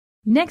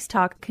Next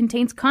Talk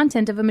contains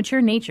content of a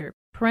mature nature.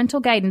 Parental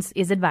guidance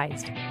is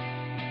advised.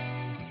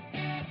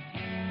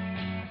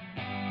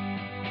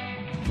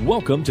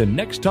 Welcome to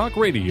Next Talk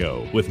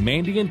Radio with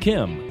Mandy and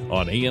Kim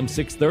on AM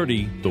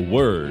 630, The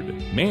Word.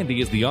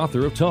 Mandy is the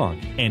author of Talk,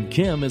 and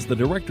Kim is the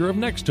director of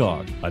Next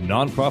Talk, a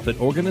nonprofit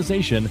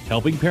organization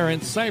helping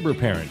parents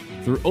cyberparent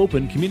through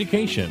open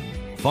communication.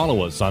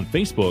 Follow us on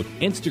Facebook,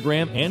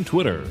 Instagram, and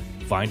Twitter.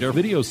 Find our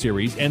video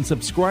series and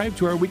subscribe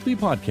to our weekly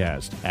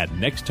podcast at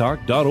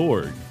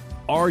nexttalk.org.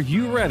 Are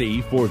you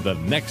ready for the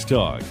Next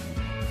Talk?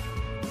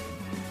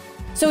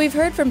 So we've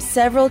heard from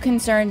several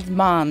concerned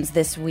moms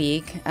this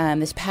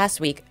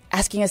past week,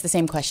 asking us the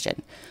same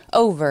question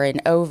over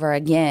and over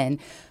again.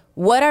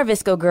 What are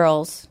VSCO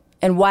girls,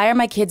 and why are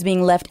my kids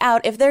being left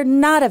out if they're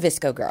not a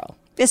VSCO girl?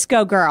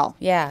 VSCO girl.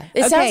 Yeah.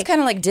 It sounds kind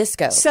of like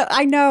disco. So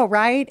I know,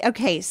 right?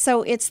 Okay,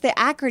 so it's the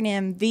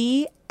acronym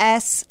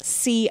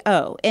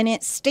VSCO, and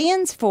it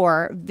stands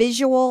for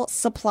Visual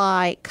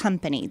Supply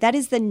Company. That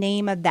is the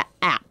name of the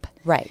app.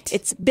 Right.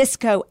 It's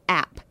VSCO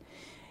app.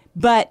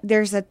 But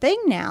there's a thing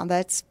now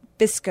that's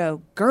VSCO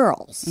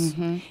girls.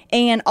 Mm-hmm.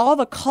 And all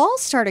the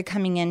calls started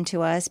coming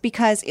into us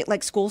because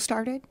school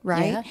started,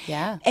 right?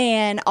 Yeah.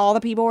 And all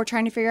the people were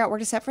trying to figure out where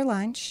to sit for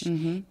lunch.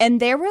 Mm-hmm. And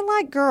there were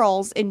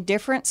girls in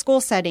different school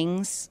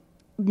settings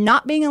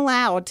not being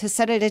allowed to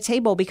sit at a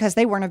table because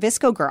they weren't a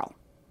VSCO girl.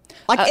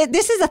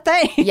 This is a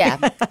thing.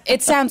 Yeah.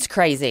 It sounds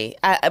crazy.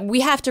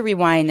 We have to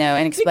rewind, though,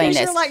 and explain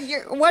because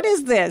this. What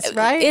is this,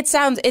 right?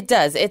 It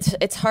does.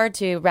 It's hard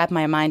to wrap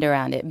my mind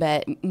around it.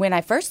 But when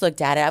I first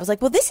looked at it, I was like,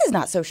 well, this is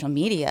not social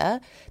media.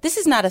 This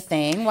is not a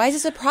thing. Why is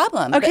this a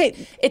problem? Okay.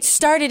 But it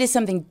started as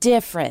something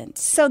different.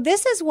 So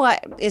this is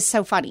what is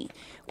so funny.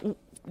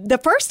 The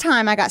first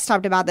time I got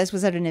stopped about this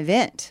was at an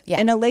event. Yeah.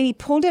 And a lady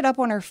pulled it up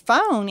on her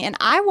phone, and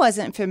I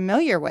wasn't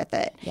familiar with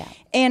it. Yeah.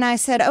 And I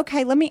said,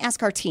 okay, let me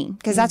ask our team,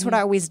 because that's what I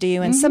always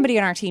do. And somebody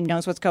on our team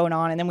knows what's going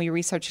on, and then we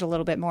research it a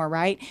little bit more,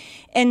 right?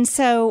 And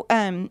so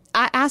I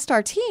asked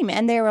our team,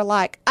 and they were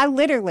like, I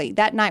literally,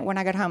 that night when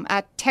I got home,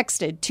 I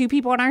texted two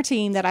people on our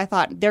team that I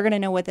thought they're going to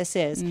know what this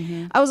is.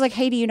 I was like,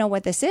 hey, do you know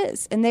what this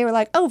is? And they were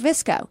like, oh,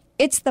 VSCO.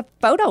 It's the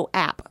photo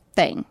app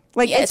thing.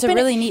 It's a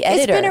really neat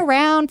editor. It's been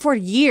around for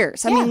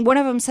years. I mean, one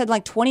of them said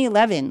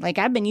 2011.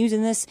 I've been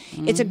using this.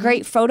 It's a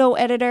great photo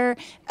editor.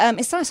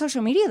 It's not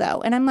social media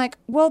though. And I'm like,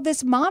 well,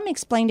 this mom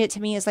explained it to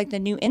me as the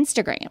new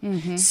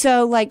Instagram.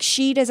 So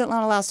she doesn't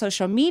allow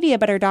social media,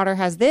 but her daughter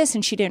has this,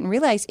 and she didn't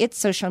realize it's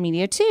social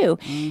media too.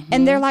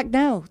 And they're like,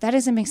 no, that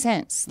doesn't make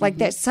sense.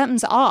 That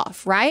something's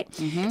off, right?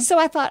 So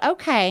I thought,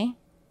 okay,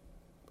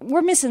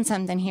 we're missing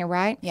something here,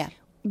 right? Yeah.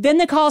 Then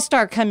the calls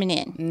start coming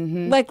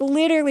in,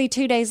 literally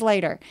 2 days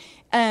later.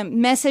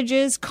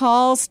 Messages,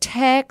 calls,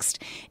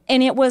 text,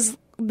 and it was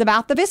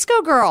about the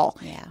VSCO girl.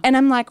 Yeah. And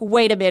I'm like,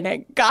 wait a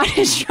minute. God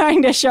is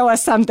trying to show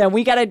us something.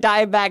 We got to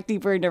dive back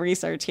deeper into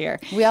research here.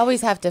 We always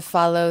have to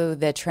follow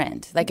the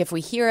trend. If we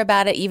hear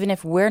about it, even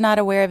if we're not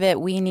aware of it,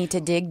 we need to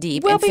dig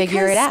deep and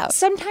figure it out.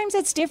 Sometimes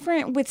it's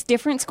different with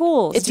different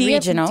schools. It's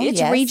regional.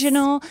 It's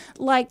regional.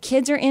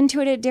 Kids are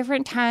into it at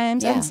different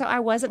times. Yeah. And so I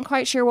wasn't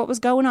quite sure what was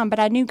going on, but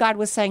I knew God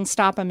was saying,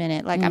 stop a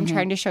minute. I'm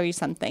trying to show you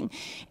something.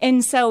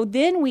 And so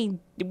then we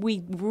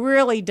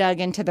really dug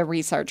into the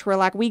research. We're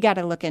like, we got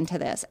to look into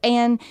this.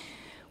 And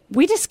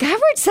we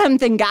discovered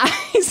something,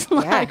 guys.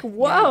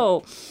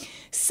 Whoa. Yeah.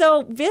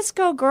 So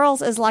VSCO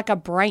Girls is like a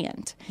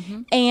brand.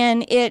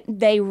 And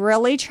they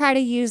really try to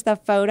use the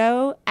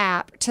photo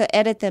app to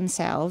edit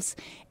themselves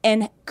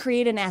and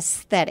create an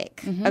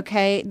aesthetic,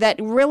 okay, that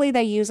really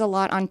they use a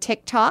lot on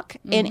TikTok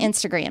and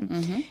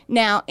Instagram.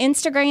 Now,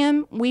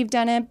 Instagram, we've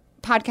done a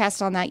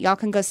podcast on that. Y'all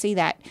can go see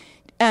that.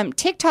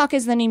 TikTok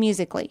is the new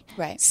Musical.ly.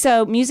 Right.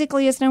 So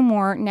Musical.ly is no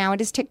more. Now it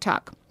is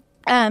TikTok.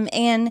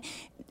 And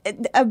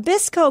a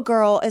VSCO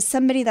girl is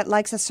somebody that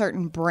likes a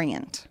certain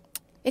brand.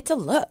 It's a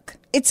look.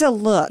 It's a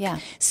look. Yeah.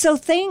 So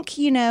think,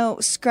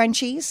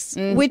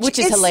 scrunchies, which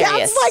is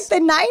hilarious. Sounds like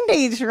the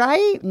 90s,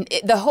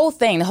 right? The whole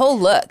thing, the whole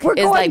look We're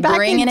is going back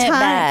bringing it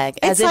back.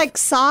 It's like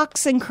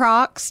socks and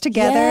Crocs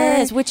together.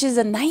 Yes, which is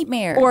a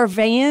nightmare. Or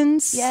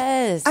Vans.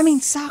 Yes. I mean,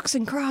 socks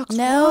and Crocs.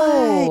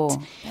 No. What?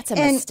 That's a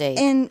mistake.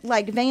 And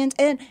Vans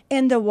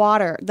and the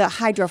water, the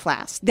Hydro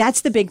Flask.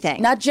 That's the big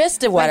thing. Not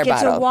just a water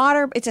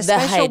bottle. It's a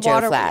special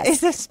water flask.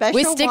 It's a special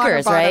with stickers,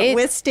 water bottle right?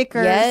 with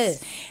stickers.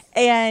 Yes.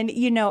 And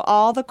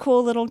all the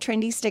cool little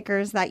trendy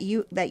stickers that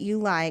you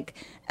like.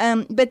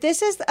 But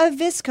this is a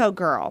VSCO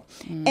girl.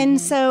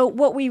 And so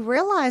what we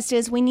realized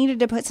is we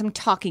needed to put some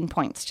talking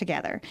points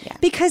together. Yeah.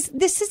 Because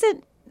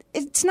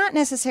it's not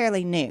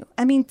necessarily new.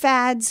 I mean,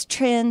 fads,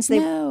 trends,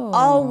 they've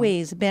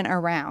always been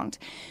around.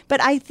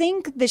 But I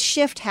think the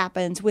shift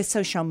happens with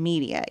social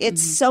media.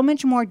 It's so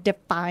much more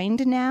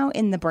defined now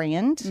in the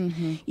brand,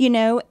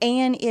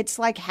 and it's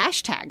like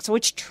hashtags, so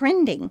it's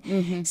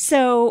trending.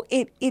 So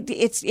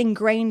it's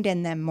ingrained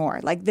in them more.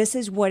 This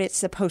is what it's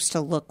supposed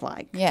to look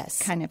like. Yes.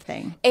 Kind of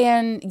thing.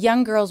 And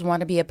young girls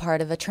want to be a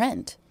part of a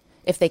trend.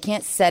 If they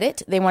can't set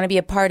it, they want to be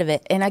a part of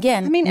it. And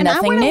again, I mean, and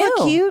nothing I want new.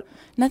 to look cute.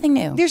 Nothing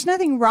new. There's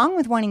nothing wrong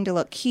with wanting to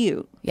look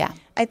cute. Yeah.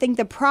 I think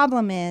the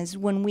problem is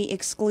when we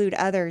exclude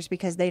others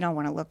because they don't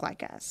want to look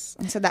like us.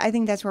 And so I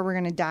think that's where we're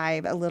going to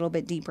dive a little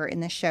bit deeper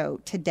in the show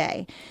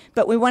today.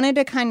 But we wanted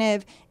to kind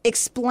of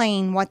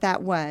explain what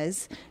that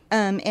was.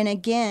 And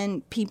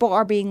again, people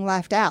are being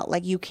left out.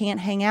 Like, you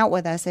can't hang out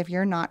with us if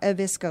you're not a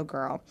VSCO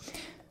girl.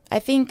 I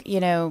think,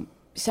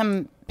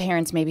 some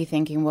parents may be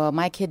thinking, well,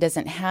 my kid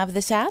doesn't have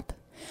this app.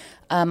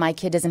 My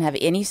kid doesn't have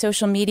any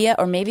social media,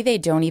 or maybe they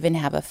don't even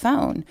have a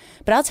phone.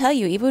 But I'll tell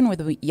you, even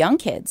with young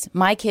kids,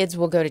 my kids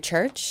will go to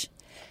church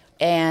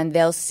and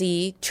they'll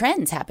see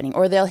trends happening,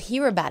 or they'll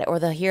hear about it, or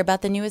they'll hear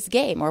about the newest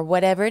game, or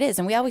whatever it is.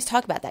 And we always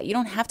talk about that. You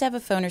don't have to have a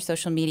phone or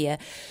social media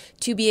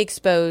to be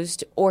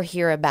exposed or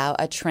hear about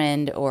a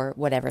trend or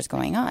whatever's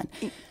going on.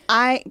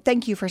 I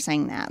thank you for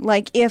saying that.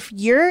 Like, if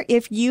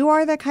you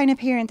are the kind of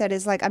parent that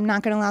is like, I'm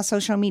not going to allow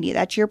social media,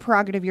 that's your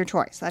prerogative, your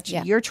choice. That's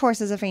your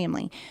choice as a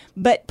family.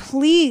 But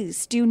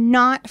please do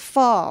not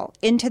fall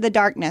into the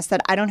darkness that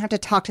I don't have to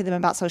talk to them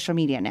about social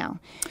media now.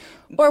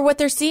 Or what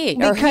they're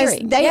seeing or because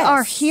hearing. They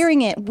are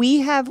hearing it. We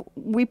have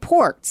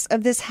reports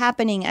of this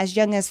happening as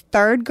young as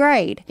third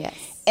grade. Yes.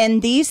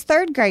 And these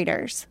third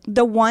graders,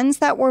 the ones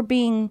that were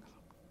being,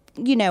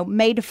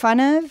 made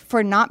fun of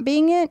for not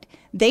being it,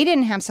 they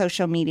didn't have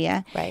social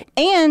media. Right.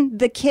 And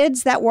the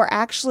kids that were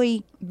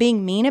actually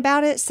being mean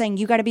about it, saying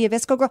you got to be a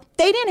VSCO girl,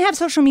 they didn't have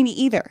social media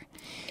either.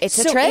 It's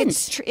a trend.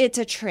 It's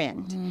a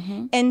trend.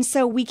 Mm-hmm. And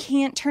so we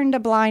can't turn a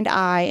blind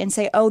eye and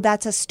say, oh,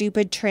 that's a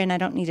stupid trend. I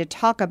don't need to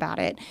talk about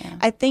it. Yeah.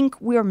 I think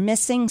we're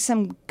missing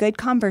some good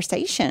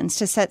conversations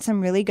to set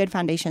some really good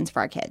foundations for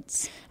our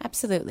kids.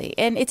 Absolutely.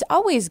 And it's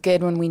always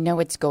good when we know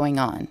what's going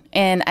on.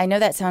 And I know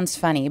that sounds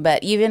funny,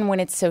 but even when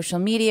it's social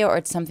media or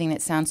it's something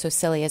that sounds so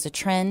silly as a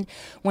trend,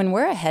 when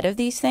we're ahead of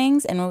these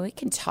things and when we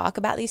can talk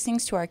about these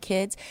things to our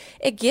kids,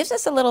 it gives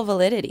us a little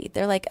validity.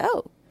 They're like,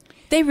 oh,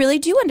 they really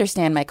do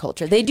understand my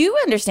culture. They do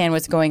understand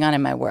what's going on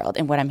in my world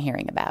and what I'm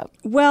hearing about.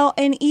 Well,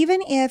 and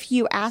even if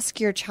you ask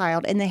your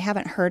child and they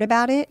haven't heard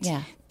about it,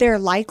 they're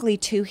likely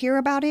to hear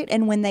about it.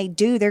 And when they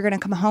do, they're going to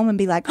come home and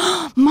be like,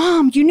 oh,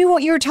 Mom, you knew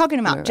what you were talking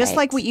about. Just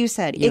like what you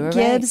said. It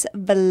gives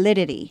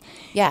validity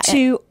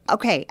to,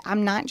 okay,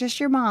 I'm not just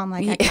your mom.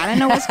 Like, I kind of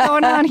know what's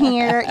going on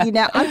here.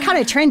 I'm kind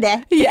of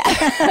trendy.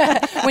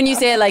 Yeah. When you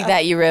say it like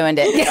that, you ruined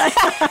it.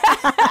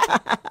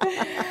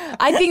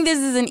 I think this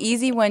is an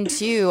easy one,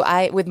 too.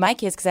 With my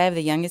kids, because I have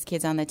the youngest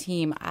kids on the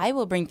team, I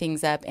will bring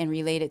things up and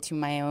relate it to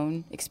my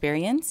own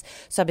experience.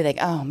 So I'll be like,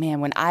 oh, man,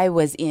 when I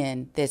was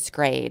in this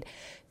grade,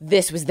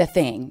 this was the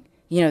thing.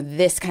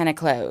 This kind of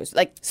clothes,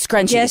 like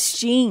scrunchies. Guess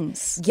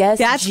jeans. Yes,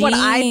 that's jeans. What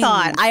I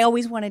thought. I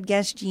always wanted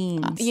Guess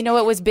jeans. You know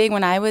what was big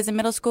when I was in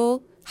middle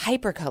school?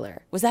 Hypercolor.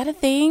 Was that a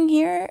thing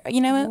here?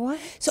 What?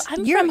 So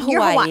I'm from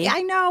Hawaii.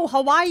 I know,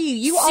 Hawaii.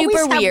 You Super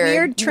always have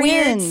weird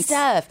trends. Weird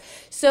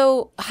stuff.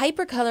 So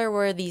hypercolor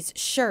were these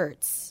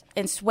shirts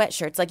and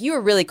sweatshirts. Like, you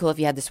were really cool if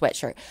you had the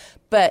sweatshirt.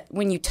 But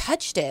when you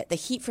touched it, the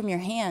heat from your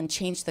hand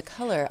changed the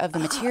color of the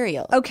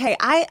material. Okay,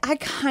 I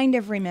kind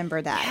of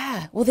remember that.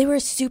 Yeah. Well, they were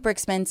super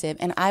expensive,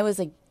 and I was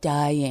like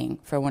dying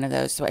for one of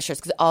those sweatshirts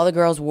because all the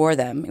girls wore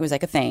them. It was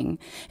like a thing.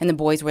 And the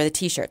boys wore the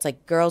T-shirts.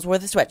 Like, girls wore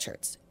the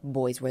sweatshirts.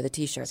 Boys wear the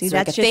T-shirts. See,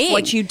 that's like just thing.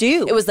 What you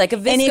do. It was like a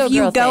VSCO and if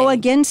you girl go thing.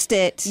 Against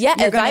it,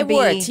 if I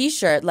wore a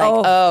T-shirt,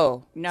 like,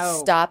 no,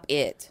 stop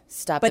it.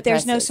 Stop. But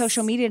there's no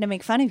social media to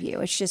make fun of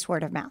you. It's just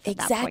word of mouth.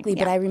 Exactly.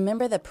 But I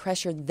remember the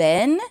pressure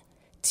then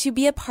to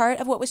be a part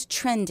of what was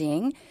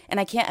trending, and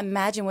I can't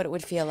imagine what it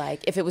would feel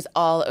like if it was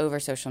all over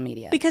social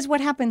media. Because what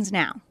happens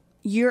now?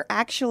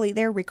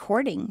 They're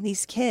recording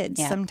these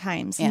kids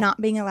sometimes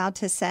not being allowed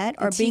to set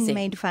or being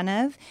made fun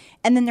of,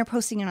 and then they're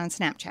posting it on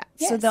Snapchat.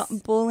 Yes. So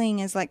the bullying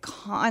is like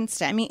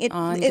constant. I mean, it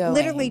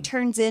literally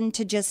turns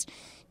into just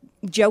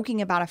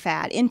joking about a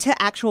fad into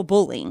actual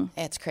bullying.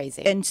 It's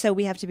crazy. And so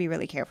we have to be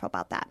really careful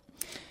about that.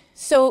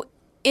 So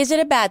is it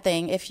a bad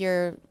thing if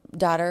your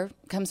daughter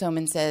comes home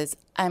and says,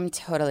 I'm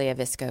totally a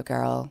VSCO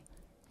girl?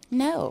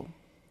 No.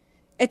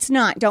 It's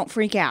not. Don't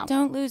freak out.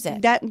 Don't lose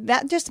it.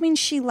 That just means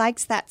she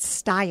likes that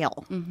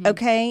style. Mm-hmm.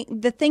 Okay?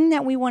 The thing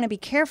that we want to be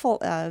careful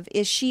of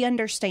is she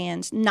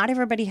understands not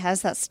everybody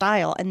has that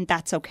style, and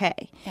that's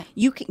okay. Yeah.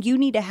 You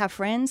need to have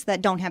friends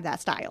that don't have that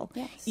style.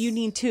 Yes. You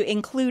need to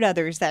include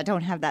others that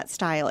don't have that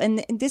style.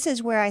 And this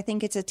is where I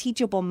think it's a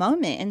teachable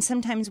moment. And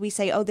sometimes we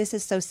say, oh, this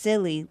is so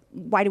silly.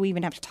 Why do we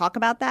even have to talk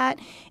about that?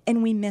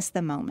 And we miss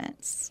the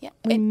moments. Yeah.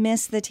 We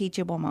miss the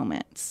teachable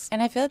moments.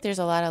 And I feel like there's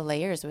a lot of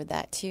layers with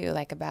that, too,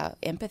 like about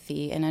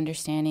empathy and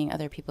understanding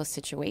other people's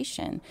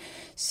situation.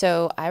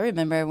 So I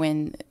remember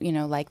when,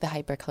 like the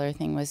hypercolor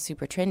thing was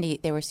super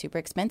trendy, they were super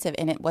expensive,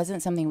 and it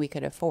wasn't something we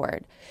could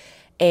afford.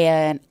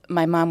 And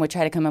my mom would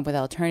try to come up with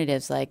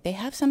alternatives, like they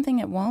have something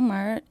at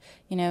Walmart,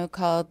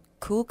 called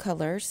cool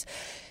colors.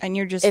 And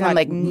you're just And I'm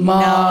like, like,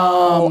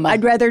 Mom, no,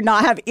 I'd rather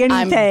not have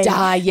anything I'm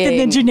dying. than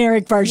the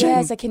generic version.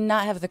 Yes, I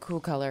cannot have the cool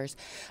colors.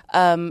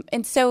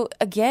 And so,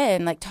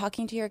 again, like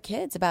talking to your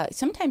kids about,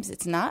 sometimes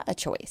it's not a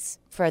choice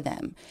for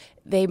them.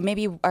 They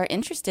maybe are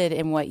interested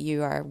in what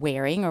you are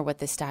wearing or what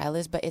the style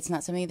is, but it's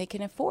not something they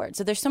can afford.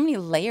 So there's so many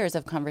layers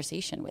of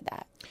conversation with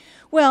that.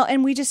 Well,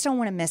 and we just don't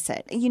want to miss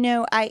it.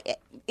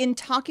 In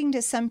talking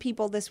to some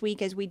people this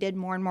week as we did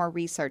more and more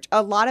research,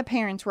 a lot of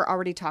parents were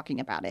already talking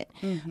about it.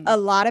 Mm-hmm. A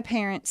lot of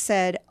parents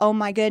said, oh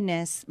my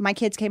goodness, my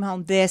kids came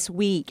home this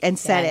week and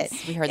said it.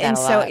 We heard that a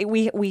lot. And so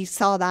we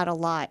saw that a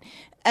lot.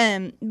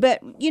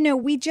 But,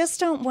 we just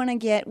don't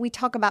want to we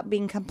talk about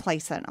being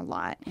complacent a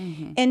lot.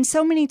 Mm-hmm. And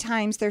so many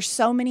times there's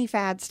so many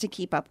fads to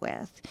keep up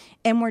with.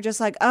 And we're just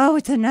like, oh,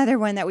 it's another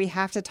one that we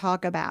have to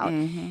talk about.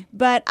 Mm-hmm.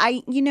 But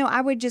I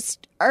would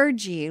just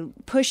urge you,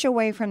 push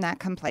away from that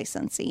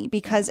complacency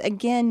because,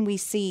 again, we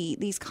see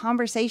these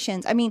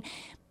conversations. I mean,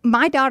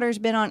 my daughter's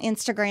been on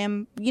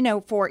Instagram,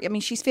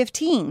 she's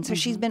 15, so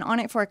she's been on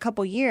it for a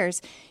couple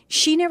years.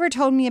 She never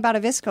told me about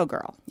a VSCO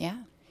girl. Yeah.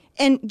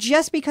 And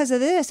just because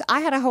of this, I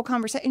had a whole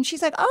conversation. And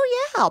she's like,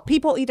 oh, yeah.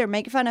 People either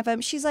make fun of him.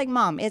 She's like,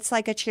 Mom, it's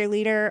like a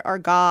cheerleader or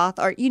goth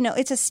or,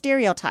 it's a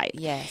stereotype.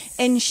 Yes.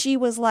 And she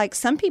was like,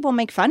 some people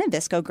make fun of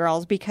VSCO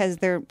girls because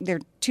they're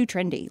too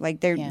trendy. Like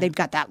they've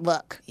got that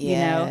look,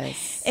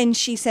 yes. And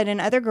she said, and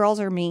other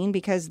girls are mean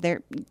because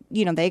they're,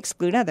 they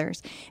exclude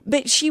others.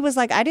 But she was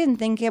like, I didn't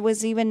think it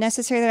was even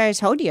necessary that I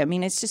told you. I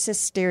mean, it's just a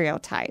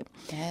stereotype.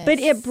 Yes. But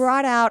it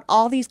brought out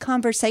all these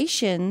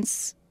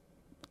conversations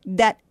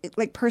that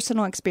like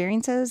personal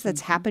experiences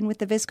that's happened with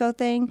the VSCO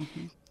thing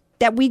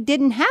that we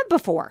didn't have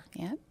before.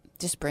 Yeah.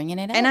 Just bringing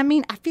it up. And I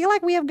mean, I feel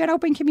like we have good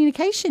open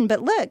communication,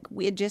 but look,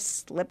 we had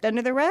just slipped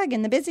under the rug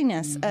in the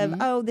busyness of,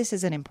 oh, this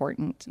isn't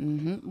important.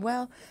 Mm-hmm.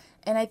 Well,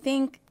 and I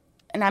think,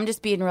 and I'm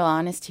just being real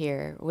honest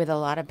here with a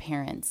lot of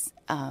parents,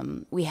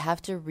 we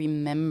have to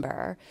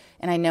remember,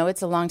 and I know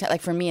it's a long time,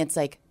 like for me, it's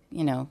like,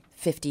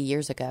 50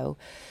 years ago,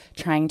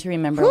 trying to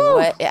remember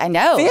what, I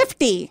know.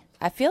 50.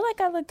 I feel like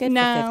I look good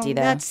for 50,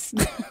 though. That's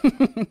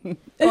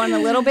going a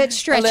little bit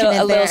stretching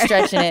a little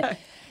stretching it.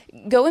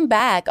 Going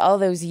back all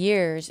those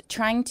years,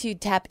 trying to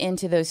tap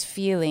into those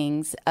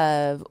feelings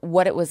of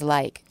what it was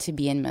like to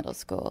be in middle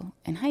school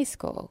and high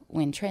school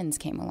when trends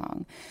came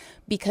along.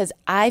 Because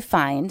I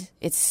find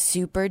it's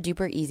super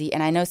duper easy,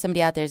 and I know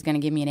somebody out there is going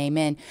to give me an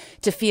amen,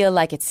 to feel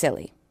like it's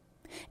silly.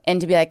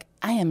 And to be like,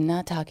 I am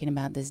not talking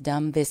about this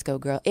dumb VSCO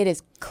girl. It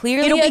is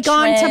clearly It'll be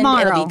gone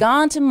tomorrow. It'll be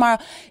gone tomorrow.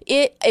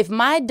 If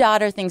my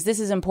daughter thinks this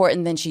is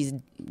important, then she's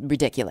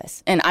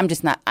ridiculous. And I'm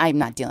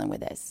not dealing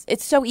with this.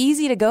 It's so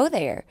easy to go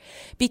there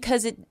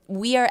because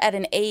we are at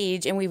an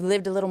age and we've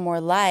lived a little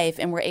more life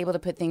and we're able to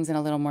put things in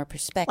a little more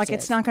perspective. Like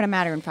it's not going to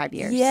matter in 5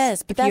 years.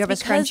 Yes, but that's you have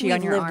because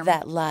we've lived arm.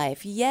 that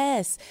life.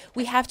 Yes.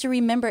 We have to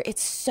remember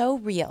it's so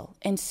real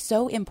and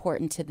so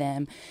important to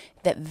them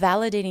that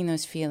validating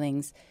those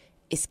feelings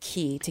is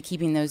key to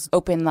keeping those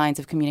open lines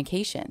of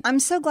communication. I'm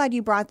so glad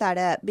you brought that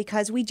up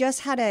because we just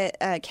had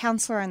a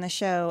counselor on the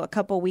show a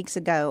couple weeks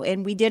ago,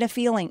 and we did a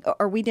show on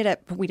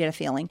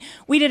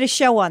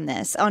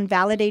this, on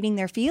validating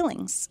their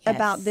feelings,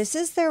 about this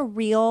is their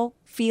real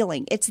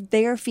feeling. It's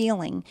their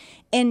feeling.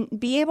 And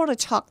be able to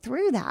talk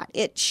through that.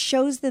 It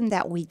shows them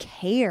that we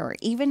care,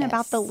 even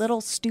about the little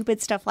stupid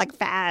stuff like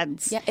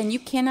fads. Yeah, and you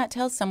cannot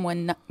tell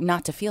someone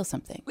not to feel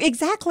something.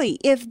 Exactly.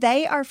 If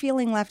they are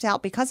feeling left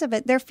out because of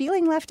it, they're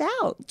feeling left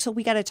out. So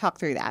we got to talk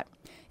through that.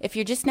 If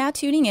you're just now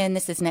tuning in,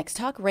 this is Next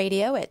Talk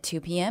Radio at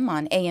 2 p.m.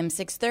 on AM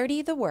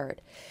 630, The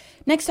Word.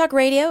 Next Talk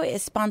Radio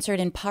is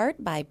sponsored in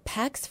part by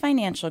Pax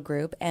Financial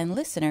Group and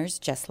listeners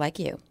just like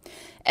you.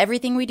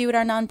 Everything we do at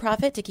our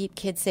nonprofit to keep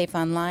kids safe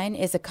online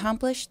is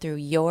accomplished through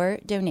your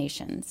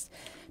donations.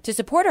 To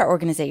support our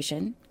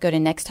organization, go to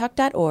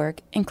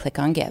nexttalk.org and click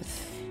on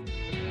Give.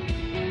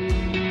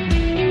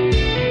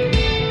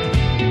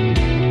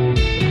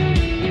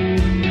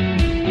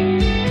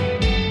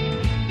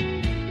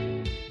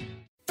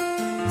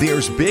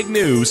 There's big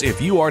news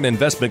if you are an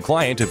investment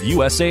client of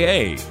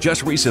USAA.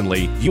 Just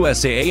recently,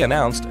 USAA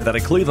announced that a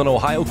Cleveland,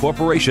 Ohio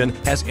corporation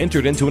has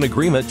entered into an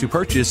agreement to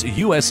purchase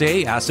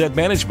USAA Asset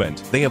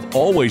Management. They have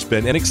always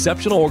been an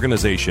exceptional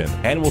organization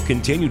and will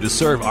continue to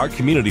serve our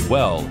community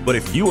well. But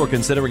if you are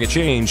considering a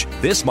change,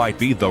 this might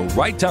be the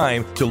right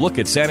time to look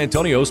at San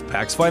Antonio's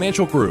Pax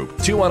Financial Group.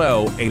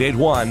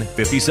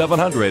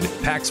 210-881-5700,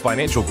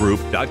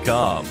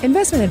 paxfinancialgroup.com.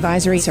 Investment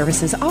advisory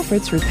services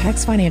offered through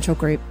Pax Financial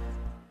Group.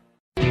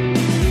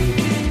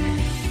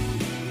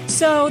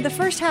 So the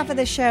first half of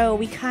the show,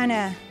 we kind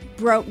of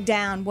broke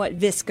down what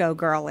VSCO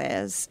Girl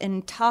is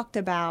and talked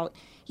about,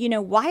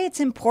 why it's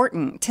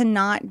important to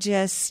not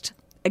just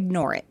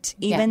ignore it,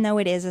 even though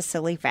it is a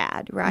silly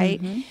fad,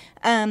 right?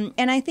 Mm-hmm.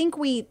 And I think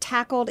we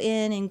tackled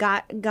in and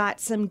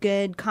got some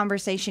good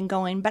conversation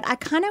going. But I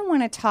kind of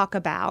want to talk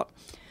about,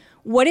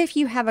 what if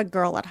you have a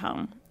girl at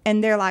home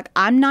and they're like,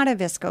 I'm not a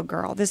VSCO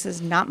girl. This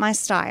is not my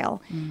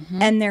style.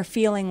 Mm-hmm. And they're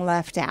feeling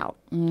left out.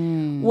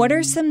 Mm. What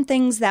are some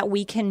things that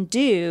we can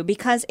do?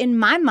 Because in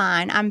my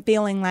mind, I'm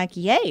feeling like,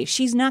 yay,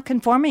 she's not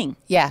conforming.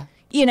 Yeah.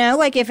 You know,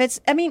 like if it's,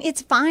 I mean,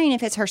 it's fine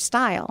if it's her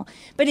style,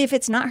 but if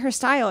it's not her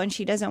style and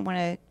she doesn't want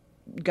to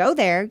go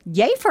there,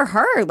 yay for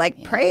her.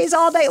 Like praise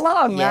all day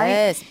long, right?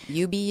 Yes,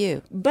 you be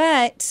you.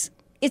 But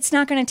it's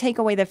not going to take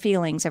away the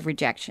feelings of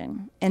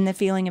rejection and the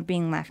feeling of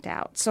being left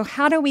out. So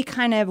how do we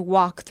kind of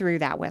walk through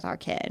that with our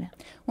kid?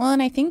 Well,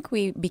 and I think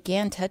we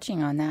began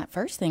touching on that.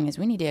 First thing is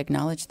we need to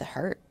acknowledge the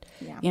hurt.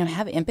 Yeah. You know,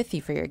 have empathy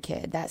for your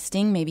kid. That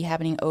sting may be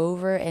happening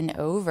over and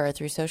over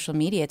through social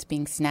media. It's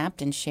being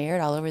snapped and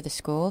shared all over the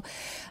school.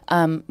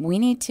 We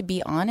need to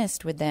be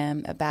honest with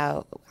them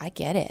about, I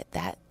get it.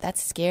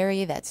 That's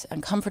scary. That's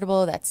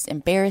uncomfortable. That's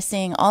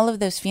embarrassing. All of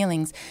those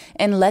feelings.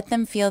 And let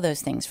them feel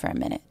those things for a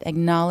minute.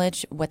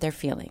 Acknowledge what they're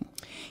feeling.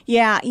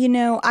 Yeah. You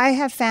know, I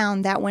have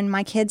found that when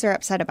my kids are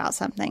upset about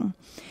something,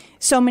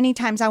 so many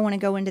times I want to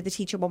go into the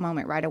teachable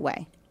moment right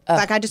away.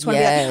 Like I just want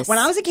to be like, when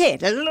I was a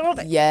kid, a little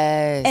bit.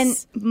 Yes.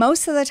 And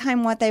most of the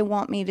time what they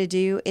want me to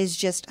do is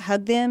just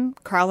hug them,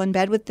 crawl in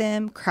bed with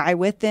them, cry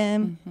with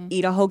them,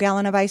 eat a whole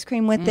gallon of ice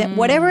cream with them,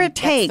 whatever it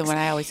takes. That's the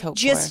one I always hope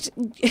for.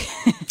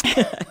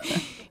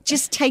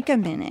 Just take a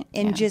minute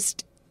and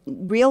just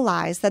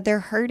realize that they're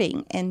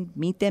hurting and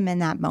meet them in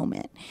that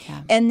moment.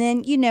 Yeah. And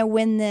then, you know,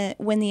 when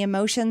the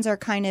emotions are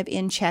kind of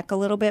in check a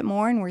little bit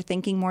more and we're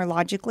thinking more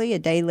logically a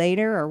day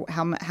later or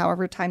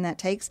however time that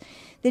takes,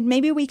 then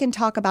maybe we can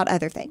talk about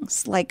other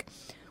things. Like,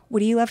 what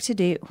do you love to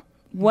do?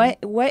 What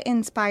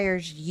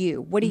inspires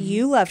you? What do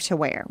you love to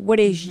wear? What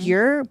is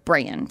your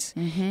brand?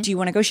 Do you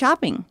want to go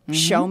shopping?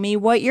 Show me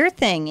what your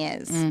thing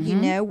is. You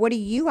know, what do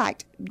you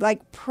like?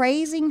 Like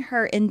praising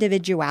her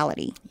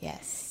individuality.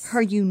 Yes.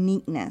 Her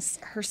uniqueness,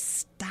 her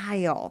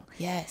style.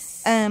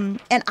 Yes.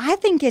 And I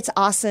think it's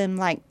awesome,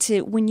 like,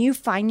 when you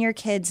find your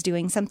kids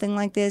doing something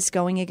like this,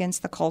 going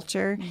against the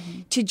culture,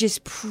 to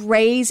just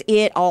praise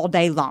it all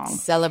day long.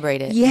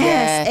 Celebrate it.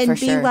 Yes. Yeah, and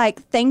be sure.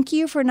 like, thank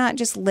you for not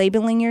just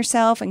labeling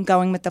yourself and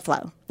going with the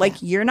flow.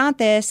 Like, you're not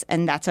this,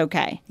 and that's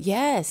okay.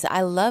 Yes,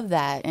 I love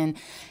that. And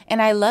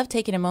I love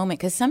taking a moment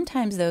because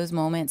sometimes those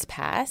moments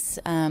pass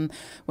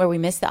where we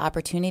miss the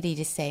opportunity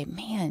to say,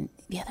 man,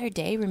 the other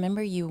day,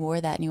 remember you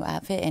wore that new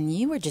outfit and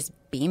you were just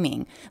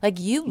beaming. Like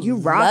you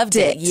rocked loved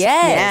it. Yes.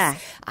 Yeah.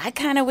 I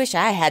kind of wish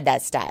I had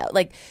that style.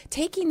 Like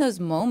taking those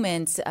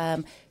moments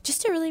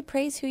just to really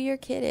praise who your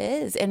kid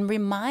is and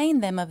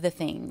remind them of the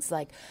things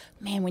like,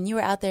 man, when you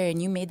were out there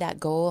and you made that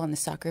goal on the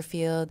soccer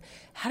field,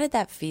 how did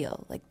that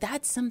feel? Like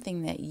that's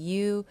something that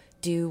you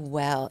do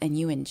well and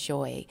you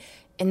enjoy.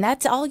 And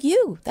that's all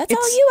you. That's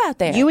all you out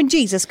there. You and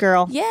Jesus,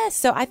 girl. Yes.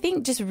 So I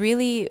think just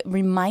really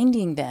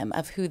reminding them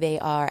of who they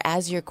are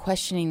as you're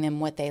questioning them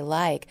what they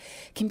like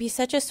can be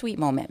such a sweet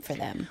moment for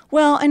them.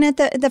 Well, and at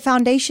the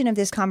foundation of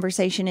this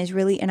conversation is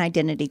really an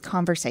identity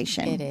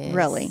conversation. It is.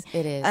 Really.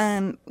 It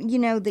is. You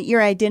know, that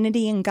your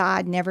identity in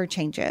God never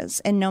changes.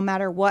 And no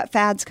matter what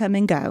fads come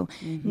and go,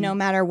 no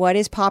matter what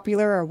is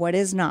popular or what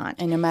is not.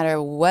 And no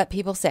matter what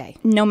people say.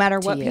 No matter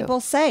what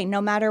people say.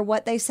 No matter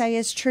what they say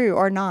is true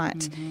or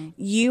not.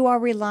 You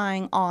are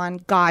relying on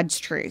God's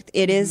truth.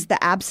 It is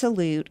the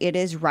absolute. It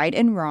is right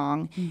and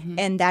wrong.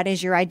 And that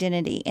is your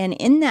identity. And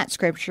in that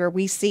scripture,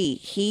 we see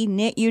He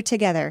knit you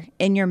together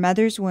in your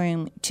mother's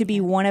womb to be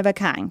one of a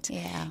kind.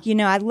 Yeah. You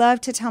know, I love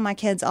to tell my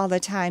kids all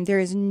the time, there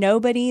is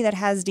nobody that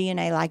has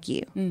DNA like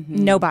you.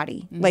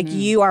 Nobody. Like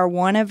you are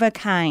one of a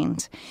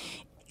kind.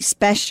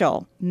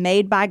 Special,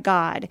 made by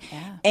God,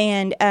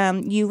 and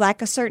you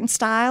like a certain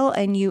style,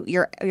 and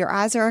your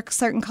eyes are a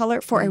certain color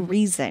for a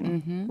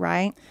reason,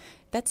 right?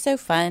 That's so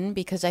fun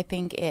because I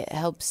think it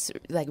helps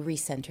like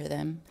recenter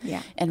them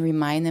Yeah. and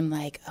remind them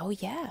like, oh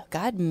yeah,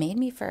 God made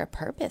me for a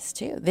purpose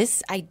too.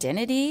 This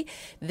identity,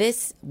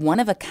 this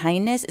one of a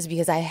kindness is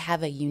because I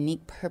have a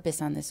unique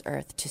purpose on this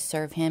earth to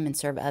serve Him and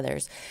serve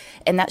others.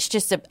 And that's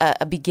just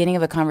a beginning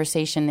of a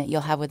conversation that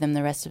you'll have with them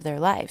the rest of their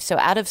life. So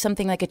out of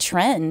something like a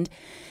trend,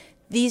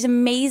 these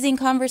amazing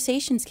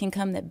conversations can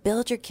come that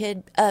build your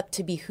kid up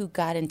to be who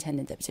God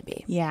intended them to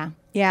be. Yeah.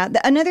 Yeah.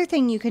 Another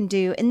thing you can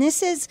do, and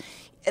this is,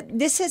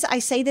 I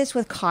say this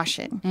with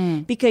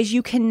caution because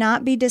you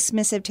cannot be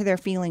dismissive to their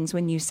feelings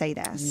when you say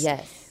this.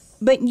 Yes.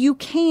 But you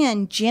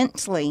can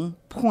gently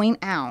point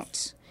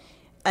out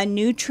a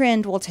new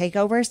trend will take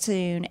over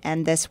soon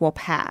and this will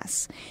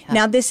pass.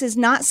 Now, this is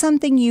not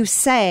something you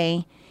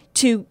say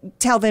to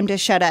tell them to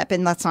shut up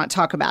and let's not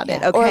talk about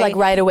it. Okay? Or like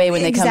right away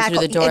when they come through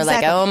the door,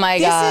 like, oh my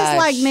gosh. This is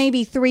like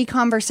maybe 3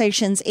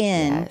 conversations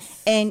in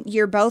and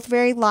you're both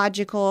very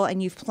logical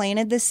and you've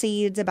planted the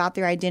seeds about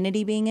their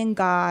identity being in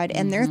God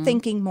and they're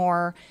thinking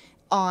more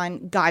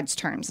on God's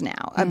terms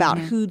now about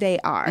who they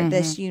are,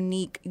 this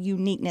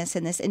uniqueness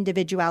and this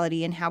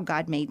individuality and how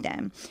God made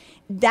them.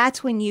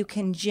 That's when you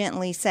can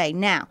gently say,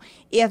 now,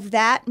 if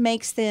that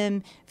makes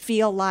them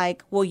feel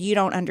like, well, you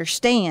don't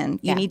understand,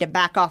 you need to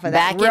back off of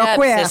that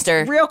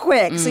real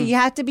quick. So you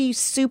have to be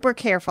super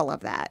careful of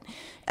that.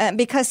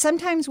 Because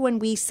sometimes when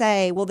we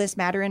say, will this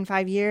matter in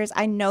 5 years?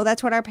 I know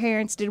that's what our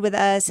parents did with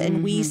us,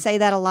 and we say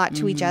that a lot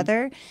to each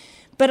other.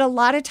 But a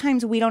lot of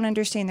times we don't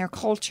understand their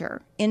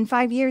culture. In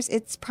 5 years,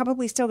 it's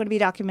probably still going to be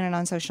documented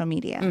on social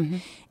media.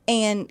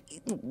 And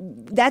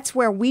that's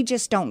where we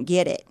just don't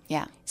get it.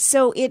 Yeah.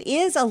 So it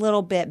is a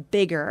little bit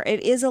bigger.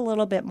 It is a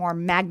little bit more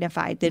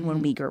magnified than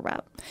when we grew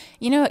up.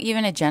 You know,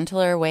 even a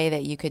gentler way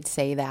that you could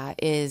say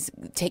that is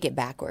take it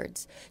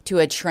backwards to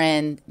a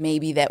trend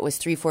maybe that was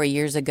 3-4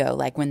 years ago,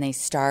 like when they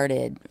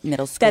started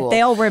middle school. That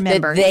they'll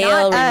remember. That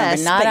they'll not remember,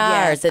 us, not but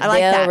ours. yes, that I like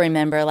they'll that.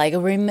 remember. Like,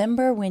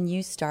 remember when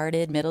you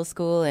started middle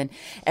school and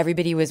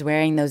everybody was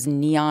wearing those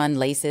neon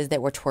laces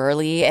that were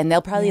twirly? And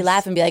they'll probably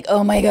laugh and be like,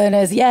 oh my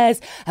goodness, yes,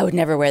 I would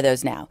never wear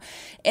those now.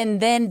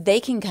 And then they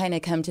can kind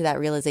of come to that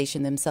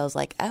realization themselves,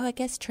 like, oh, I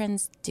guess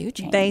trends do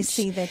change. They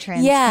see the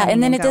trends. Yeah, coming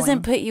and then it going.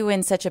 doesn't put you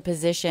in such a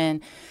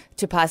position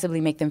to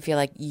possibly make them feel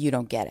like you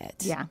don't get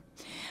it. Yeah.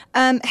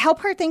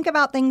 Help her think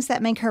about things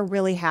that make her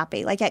really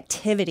happy, like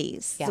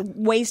activities,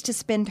 ways to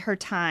spend her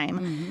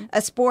time,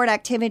 a sport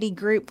activity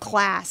group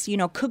class,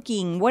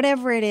 cooking,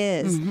 whatever it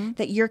is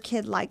that your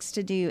kid likes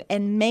to do,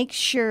 and make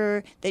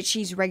sure that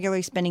she's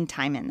regularly spending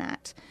time in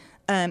that.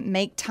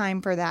 Make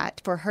time for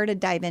that, for her to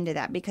dive into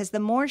that, because the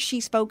more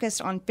she's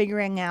focused on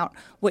figuring out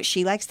what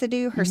she likes to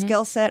do, her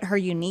skill set, her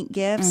unique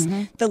gifts,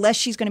 the less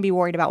she's going to be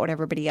worried about what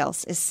everybody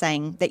else is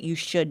saying that you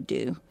should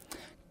do.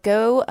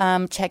 Go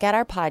check out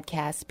our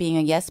podcast, Being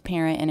a Yes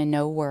Parent in a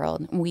No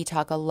World. We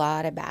talk a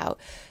lot about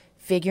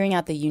figuring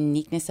out the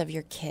uniqueness of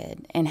your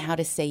kid and how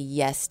to say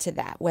yes to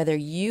that, whether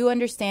you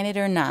understand it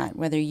or not,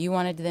 whether you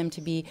wanted them to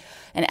be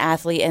an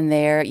athlete and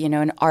they're,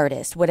 an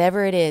artist,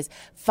 whatever it is,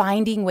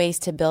 finding ways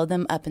to build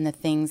them up in the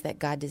things that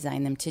God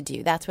designed them to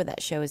do. That's what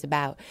that show is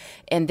about.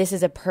 And this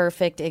is a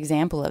perfect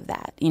example of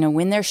that.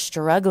 When they're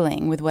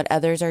struggling with what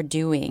others are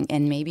doing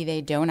and maybe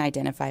they don't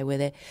identify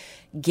with it,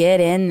 get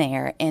in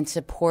there and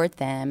support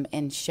them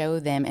and show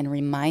them and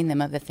remind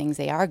them of the things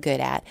they are good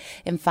at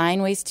and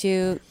find ways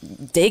to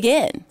dig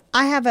in.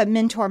 I have a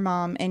mentor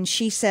mom, and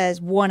she says,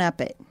 one up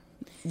it.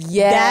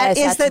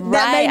 Yes, that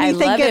made me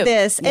think of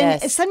this.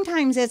 Yes. And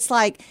sometimes it's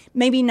like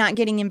maybe not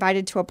getting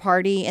invited to a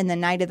party, and the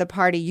night of the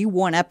party you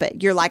one up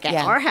it. You're like, at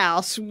our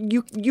house,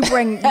 you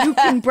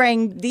can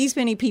bring these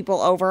many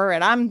people over,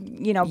 and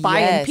I'm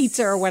buying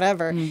pizza or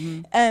whatever.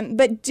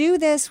 But do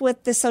this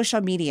with the social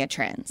media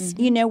trends.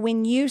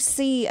 When you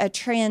see a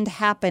trend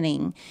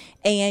happening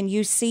and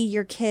you see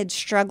your kids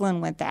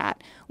struggling with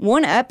that,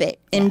 one up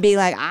it and be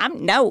like,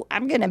 I'm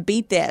going to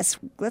beat this.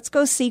 Let's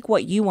go seek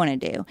what you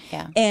want to do.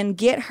 And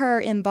get her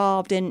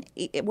involved in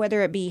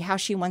whether it be how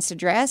she wants to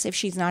dress, if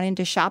she's not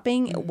into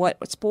shopping,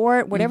 what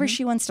sport, whatever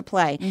she wants to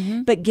play,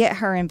 but get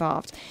her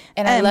involved.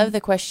 And I love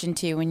the question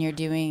too when you're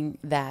doing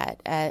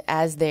that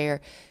as they're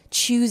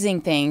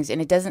choosing things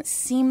and it doesn't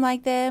seem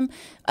like them,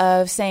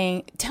 of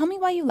saying, tell me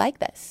why you like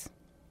this.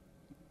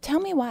 Tell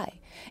me why.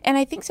 And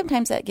I think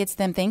sometimes that gets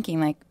them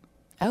thinking like,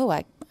 oh,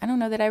 I don't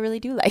know that I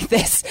really do like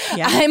this.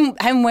 Yeah.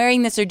 I'm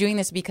wearing this or doing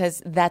this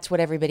because that's what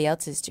everybody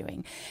else is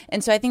doing.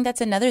 And so I think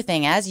that's another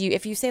thing.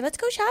 If you say, let's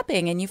go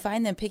shopping, and you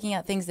find them picking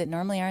out things that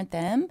normally aren't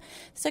them,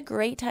 it's a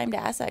great time to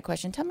ask that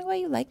question. Tell me why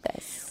you like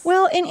this.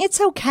 Well, and it's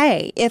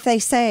okay if they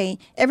say,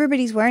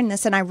 everybody's wearing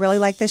this and I really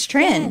like this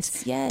trend.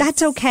 Yes.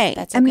 That's okay.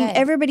 That's okay. I mean,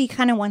 everybody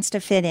kind of wants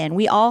to fit in.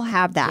 We all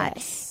have that.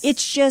 Yes.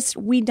 It's just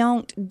we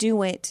don't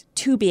do it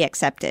to be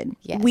accepted.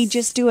 Yes. We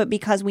just do it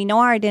because we know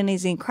our identity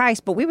is in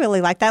Christ, but we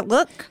really like that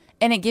look.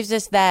 And it gives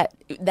us that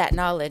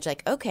knowledge,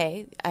 like,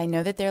 okay, I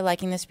know that they're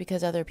liking this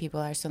because other people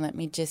are, so let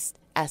me just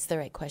ask the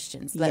right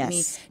questions. Let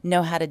me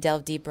know how to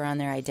delve deeper on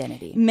their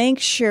identity. Make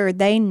sure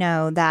they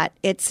know that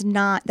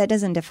that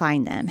doesn't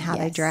define them, how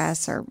they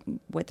dress or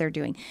what they're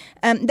doing.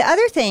 The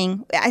other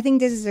thing, I think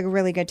this is a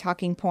really good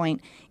talking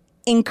point,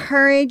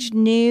 encourage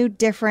new,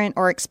 different,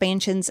 or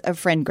expansions of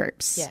friend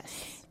groups.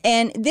 Yes.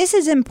 And this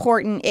is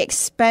important,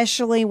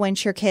 especially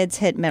once your kids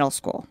hit middle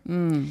school.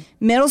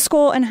 Middle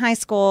school and high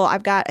school,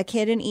 I've got a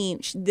kid in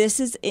each. This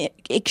is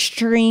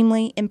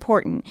extremely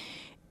important.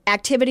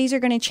 Activities are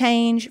going to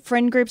change.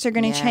 Friend groups are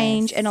going to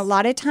change. And a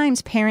lot of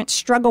times parents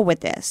struggle with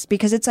this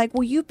because it's like,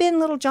 well, you've been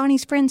little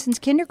Johnny's friend since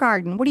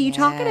kindergarten. What are you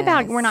talking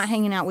about? We're not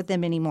hanging out with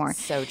them anymore.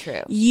 So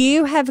true.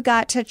 You have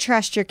got to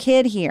trust your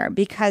kid here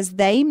because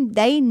they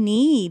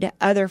need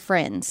other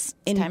friends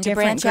in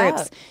different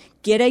groups.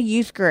 Get a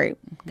youth group.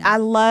 I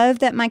love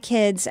that my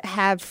kids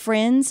have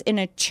friends in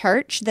a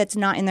church that's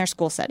not in their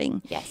school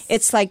setting. Yes.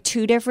 It's like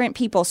two different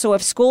people. So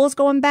if school is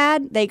going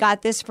bad, they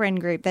got this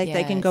friend group that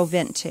they can go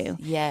vent to.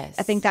 Yes.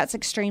 I think that's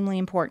extremely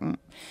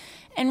important.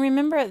 And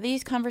remember,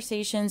 these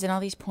conversations and all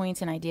these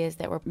points and ideas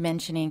that we're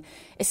mentioning,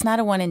 it's not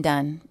a one and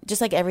done.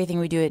 Just like everything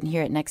we do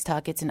here at Next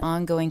Talk, it's an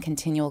ongoing,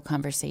 continual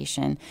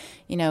conversation.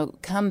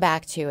 Come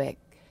back to it.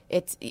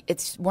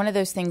 It's one of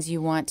those things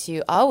you want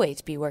to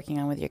always be working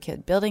on with your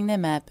kid, building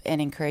them up and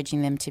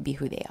encouraging them to be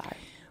who they are.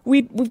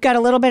 We've got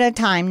a little bit of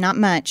time, not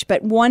much,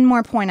 but one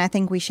more point I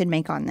think we should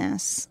make on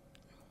this.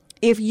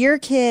 If your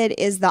kid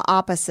is the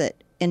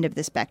opposite end of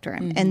the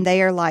spectrum and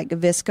they are like,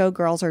 VSCO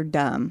girls are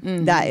dumb,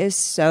 that is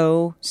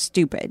so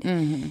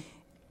stupid.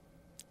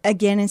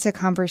 again, it's a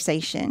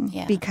conversation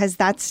because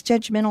that's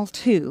judgmental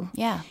too.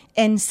 Yeah.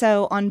 And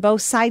so on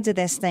both sides of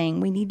this thing,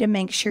 we need to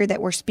make sure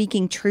that we're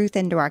speaking truth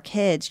into our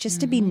kids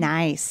just to be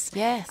nice.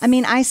 Yes. I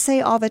mean, I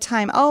say all the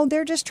time, oh,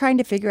 they're just trying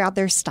to figure out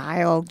their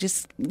style.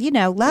 Just,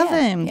 love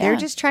them. Yeah. They're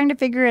just trying to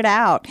figure it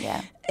out.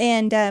 Yeah.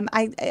 And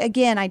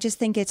I just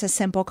think it's a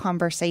simple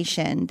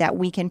conversation that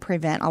we can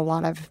prevent a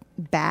lot of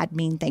bad,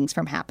 mean things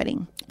from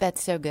happening.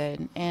 That's so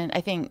good. And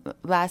I think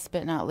last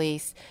but not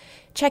least,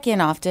 check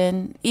in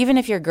often. Even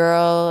if your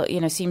girl,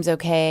 seems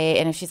okay.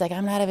 And if she's like,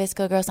 I'm not a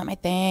VSCO girl, it's not my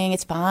thing.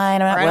 It's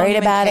fine. I'm not worried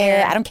about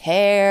it. I don't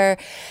care.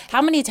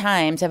 How many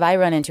times have I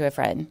run into a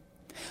friend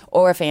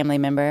or a family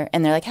member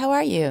and they're like, how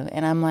are you?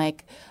 And I'm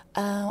like,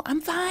 oh,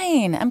 I'm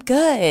fine. I'm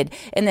good.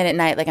 And then at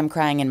night, like I'm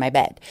crying in my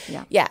bed.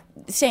 Yeah.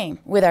 Same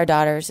with our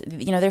daughters.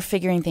 They're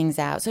figuring things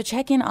out. So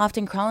check in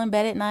often, crawl in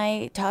bed at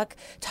night, talk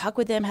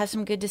with them, have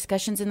some good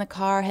discussions in the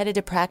car, headed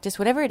to practice,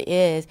 whatever it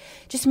is.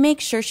 Just make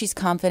sure she's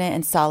confident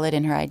and solid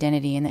in her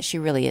identity and that she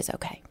really is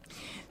okay.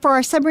 For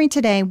our summary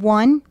today,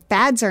 1,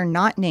 fads are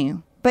not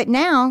new. But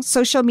now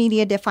social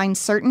media defines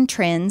certain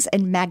trends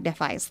and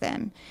magnifies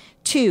them.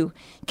 2,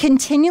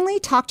 continually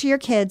talk to your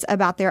kids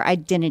about their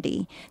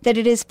identity, that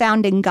it is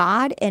found in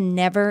God and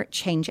never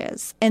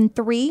changes. And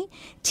 3,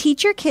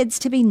 teach your kids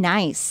to be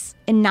nice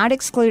and not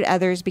exclude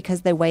others because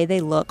of the way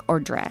they look or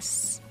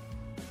dress.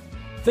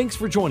 Thanks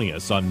for joining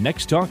us on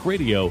Next Talk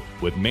Radio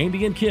with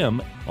Mandy and Kim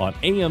on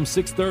AM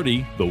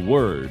 630, The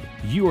Word.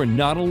 You are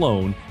not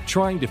alone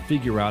trying to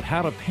figure out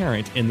how to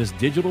parent in this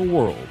digital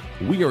world.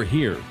 We are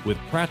here with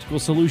practical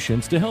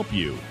solutions to help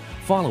you.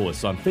 Follow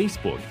us on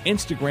Facebook,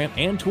 Instagram,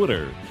 and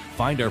Twitter.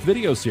 Find our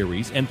video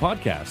series and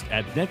podcast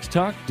at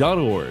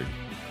nexttalk.org.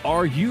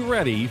 Are you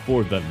ready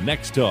for the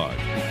next talk?